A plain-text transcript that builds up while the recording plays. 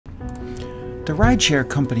The rideshare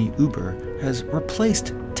company Uber has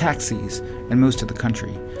replaced taxis in most of the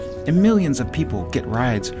country, and millions of people get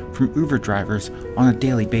rides from Uber drivers on a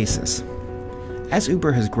daily basis. As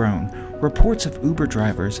Uber has grown, reports of Uber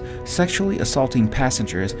drivers sexually assaulting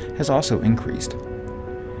passengers has also increased.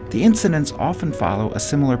 The incidents often follow a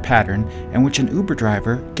similar pattern in which an Uber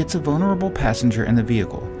driver gets a vulnerable passenger in the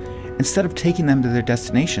vehicle. Instead of taking them to their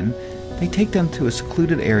destination, they take them to a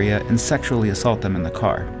secluded area and sexually assault them in the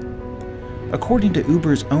car. According to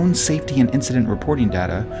Uber's own safety and incident reporting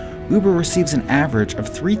data, Uber receives an average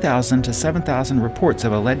of 3,000 to 7,000 reports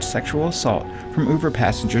of alleged sexual assault from Uber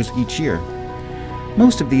passengers each year.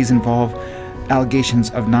 Most of these involve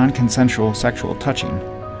allegations of non-consensual sexual touching,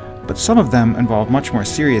 but some of them involve much more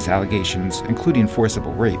serious allegations, including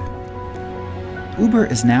forcible rape. Uber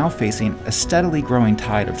is now facing a steadily growing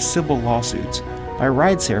tide of civil lawsuits by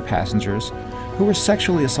rideshare passengers who were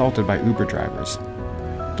sexually assaulted by Uber drivers.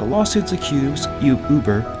 The lawsuits accuse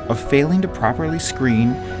Uber of failing to properly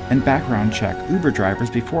screen and background check Uber drivers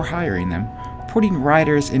before hiring them, putting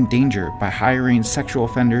riders in danger by hiring sexual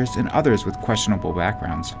offenders and others with questionable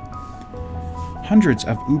backgrounds. Hundreds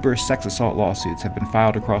of Uber sex assault lawsuits have been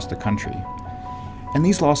filed across the country, and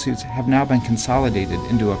these lawsuits have now been consolidated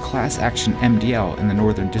into a class action MDL in the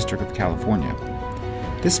Northern District of California.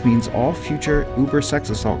 This means all future Uber sex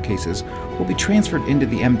assault cases will be transferred into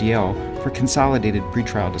the MDL for consolidated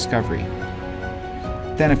pretrial discovery.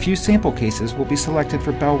 Then a few sample cases will be selected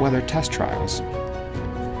for bellwether test trials.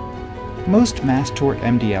 Most mass tort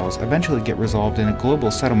MDLs eventually get resolved in a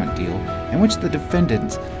global settlement deal in which the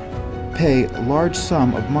defendants pay a large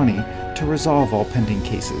sum of money to resolve all pending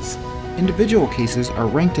cases. Individual cases are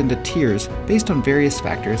ranked into tiers based on various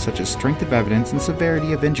factors such as strength of evidence and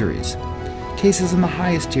severity of injuries. Cases in the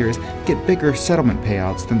highest tiers get bigger settlement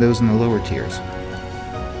payouts than those in the lower tiers.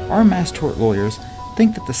 Our mass tort lawyers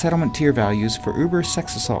think that the settlement tier values for Uber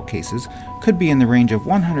sex assault cases could be in the range of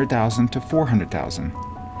 $100,000 to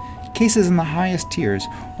 $400,000. Cases in the highest tiers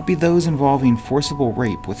will be those involving forcible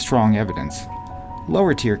rape with strong evidence.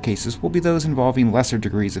 Lower tier cases will be those involving lesser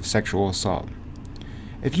degrees of sexual assault.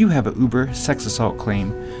 If you have a Uber sex assault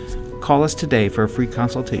claim, call us today for a free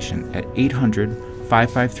consultation at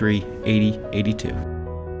 800-553-8082.